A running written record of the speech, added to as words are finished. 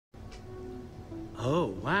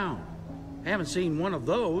Oh, wow. Haven't seen one of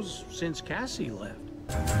those since Cassie left.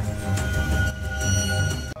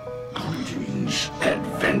 Greetings,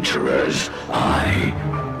 adventurers. I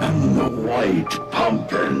am the White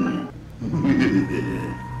Pumpkin.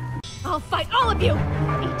 I'll fight all of you!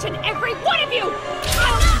 Each and every one of you!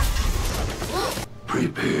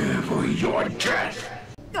 Prepare for your death.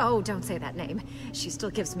 Oh, don't say that name. She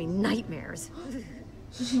still gives me nightmares.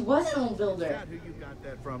 So she was an old builder. Who you got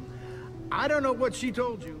that from? I don't know what she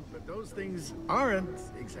told you, but those things aren't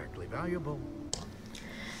exactly valuable.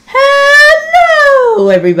 Hello,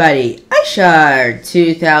 everybody. iShard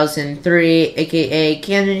 2003, aka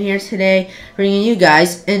Camden, here today, bringing you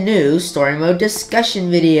guys a new story mode discussion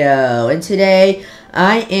video. And today,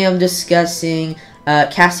 I am discussing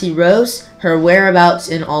Cassie Rose, her whereabouts,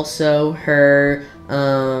 and also her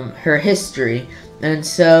history. And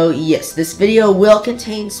so, yes, this video will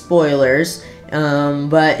contain spoilers.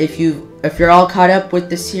 But if you're all caught up with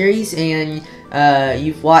the series and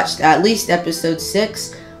you've watched at least episode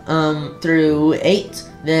 6 through 8,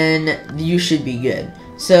 then you should be good.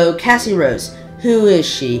 So Cassie Rose, who is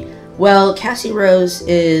she? Well, Cassie Rose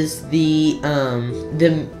is the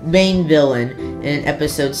main villain in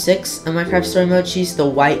episode 6 of Minecraft Story Mode. She's the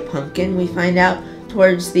White Pumpkin, we find out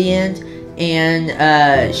towards the end,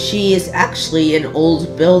 and she is actually an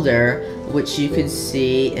old builder, which you can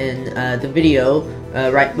see in the video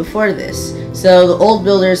right before this. So the old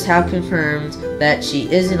builders have confirmed that she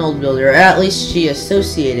is an old builder, or at least she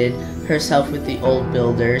associated herself with the old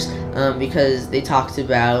builders, because they talked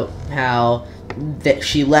about how that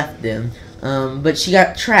she left them. But she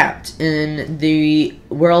got trapped in the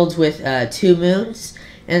world with 2 moons,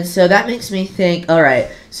 and so that makes me think, alright,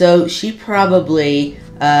 so she probably,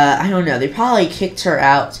 I don't know, they probably kicked her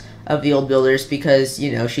out of the old builders because,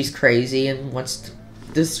 you know, she's crazy and wants to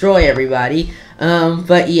destroy everybody.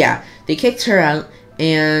 But yeah, they kicked her out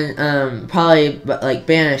and probably like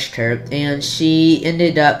banished her, and she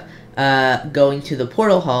ended up going to the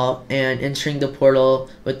portal hall and entering the portal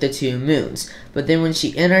with the 2 moons. But then when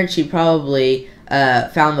she entered, she probably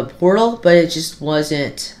found the portal, but it just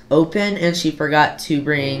wasn't open, and she forgot to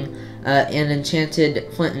bring an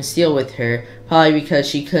enchanted flint and steel with her, probably because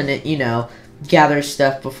she couldn't, you know, gather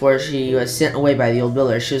stuff before she was sent away by the old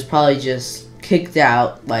builder. She was probably just kicked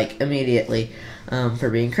out, like, immediately,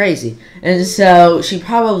 for being crazy. And so she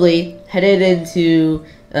probably headed into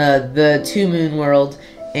the 2 moon world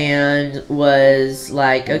and was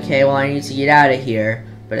like, okay, well, I need to get out of here,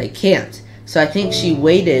 but I can't. So I think she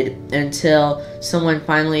waited until someone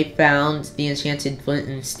finally found the enchanted flint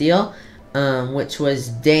and steel, which was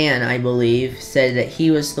Dan, I believe, said that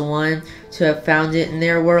he was the one to have found it in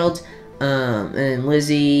their world. And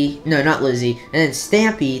Lizzie, no, not Lizzie, and then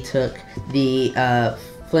Stampy took the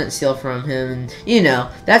flint and steel from him, and, you know,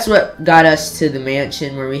 that's what got us to the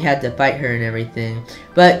mansion where we had to fight her and everything.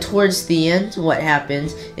 But towards the end, what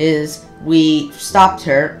happened is we stopped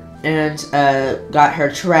her and got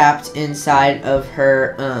her trapped inside of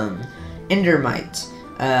her endermite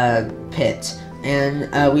pit,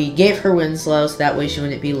 and we gave her Winslow so that way she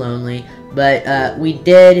wouldn't be lonely, but we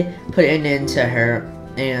did put an end to her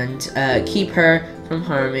and keep her from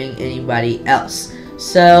harming anybody else.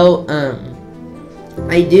 So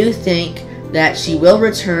I do think that she will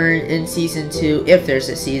return in season 2, if there's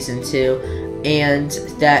a season 2, and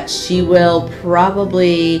that she will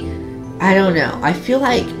probably, I don't know, I feel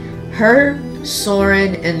like her,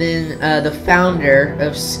 Soren, and then the founder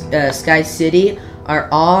of Sky City are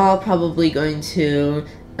all probably going to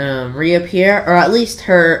reappear, or at least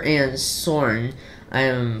her and Soren,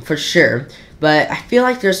 for sure. But I feel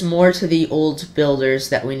like there's more to the old builders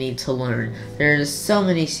that we need to learn. There's so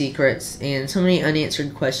many secrets and so many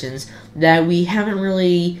unanswered questions that we haven't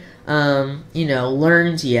really, you know,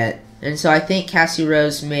 learned yet. And so I think Cassie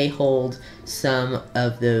Rose may hold some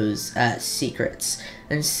of those secrets.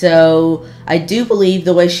 And so I do believe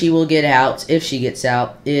the way she will get out, if she gets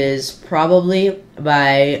out, is probably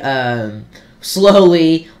by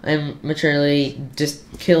slowly and maturely just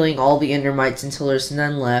killing all the endermites until there's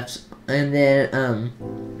none left, and then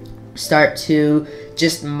start to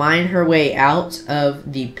just mine her way out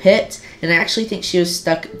of the pit. And I actually think she was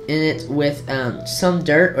stuck in it with some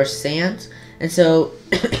dirt or sand, and so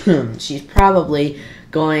she's probably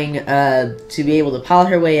going to be able to pile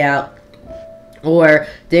her way out or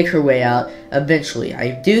dig her way out eventually.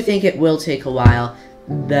 I do think it will take a while,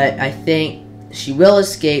 but I think she will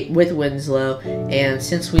escape with Winslow, and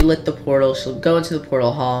since we lit the portal, she'll go into the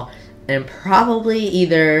portal hall and probably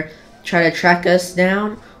either try to track us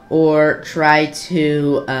down or try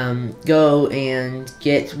to go and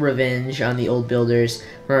get revenge on the old builders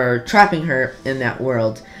for trapping her in that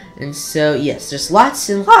world. And so, yes, there's lots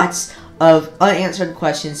and lots of unanswered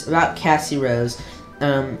questions about Cassie Rose.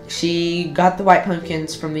 She got the white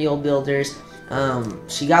pumpkins from the old builders.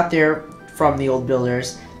 She got there from the old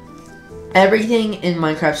builders. Everything in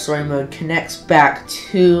Minecraft Story Mode connects back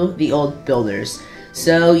to the old builders.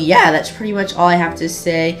 So yeah, that's pretty much all I have to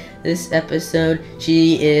say this episode.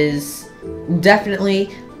 She is definitely,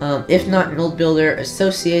 if not an old builder,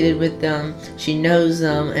 associated with them. She knows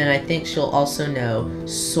them, and I think she'll also know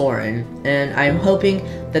Soren. And I'm hoping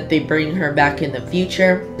that they bring her back in the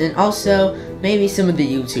future. And also, maybe some of the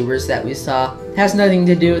YouTubers that we saw. Has nothing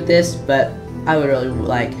to do with this, but I would really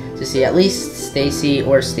like to see at least Stacy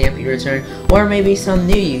or Stampy return. Or maybe some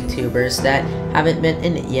new YouTubers that haven't been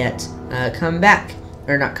in it yet come back.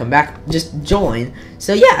 Or not come back, just join.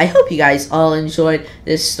 So yeah, I hope you guys all enjoyed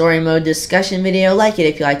this story mode discussion video. Like it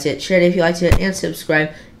if you liked it, share it if you liked it, and subscribe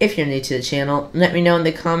if you're new to the channel. Let me know in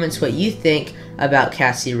the comments what you think about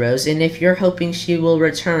Cassie Rose, and if you're hoping she will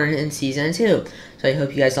return in Season 2. So I hope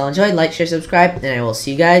you guys all enjoyed. Like, share, subscribe, and I will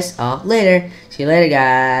see you guys all later. See you later,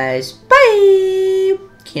 guys. Bye!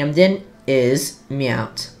 Camden is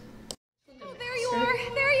meowed.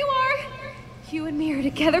 You and me are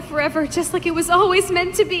together forever, just like it was always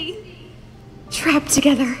meant to be. Trapped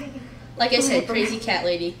together. Like I said, crazy cat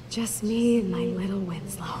lady. Just me and my little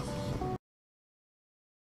Winslow.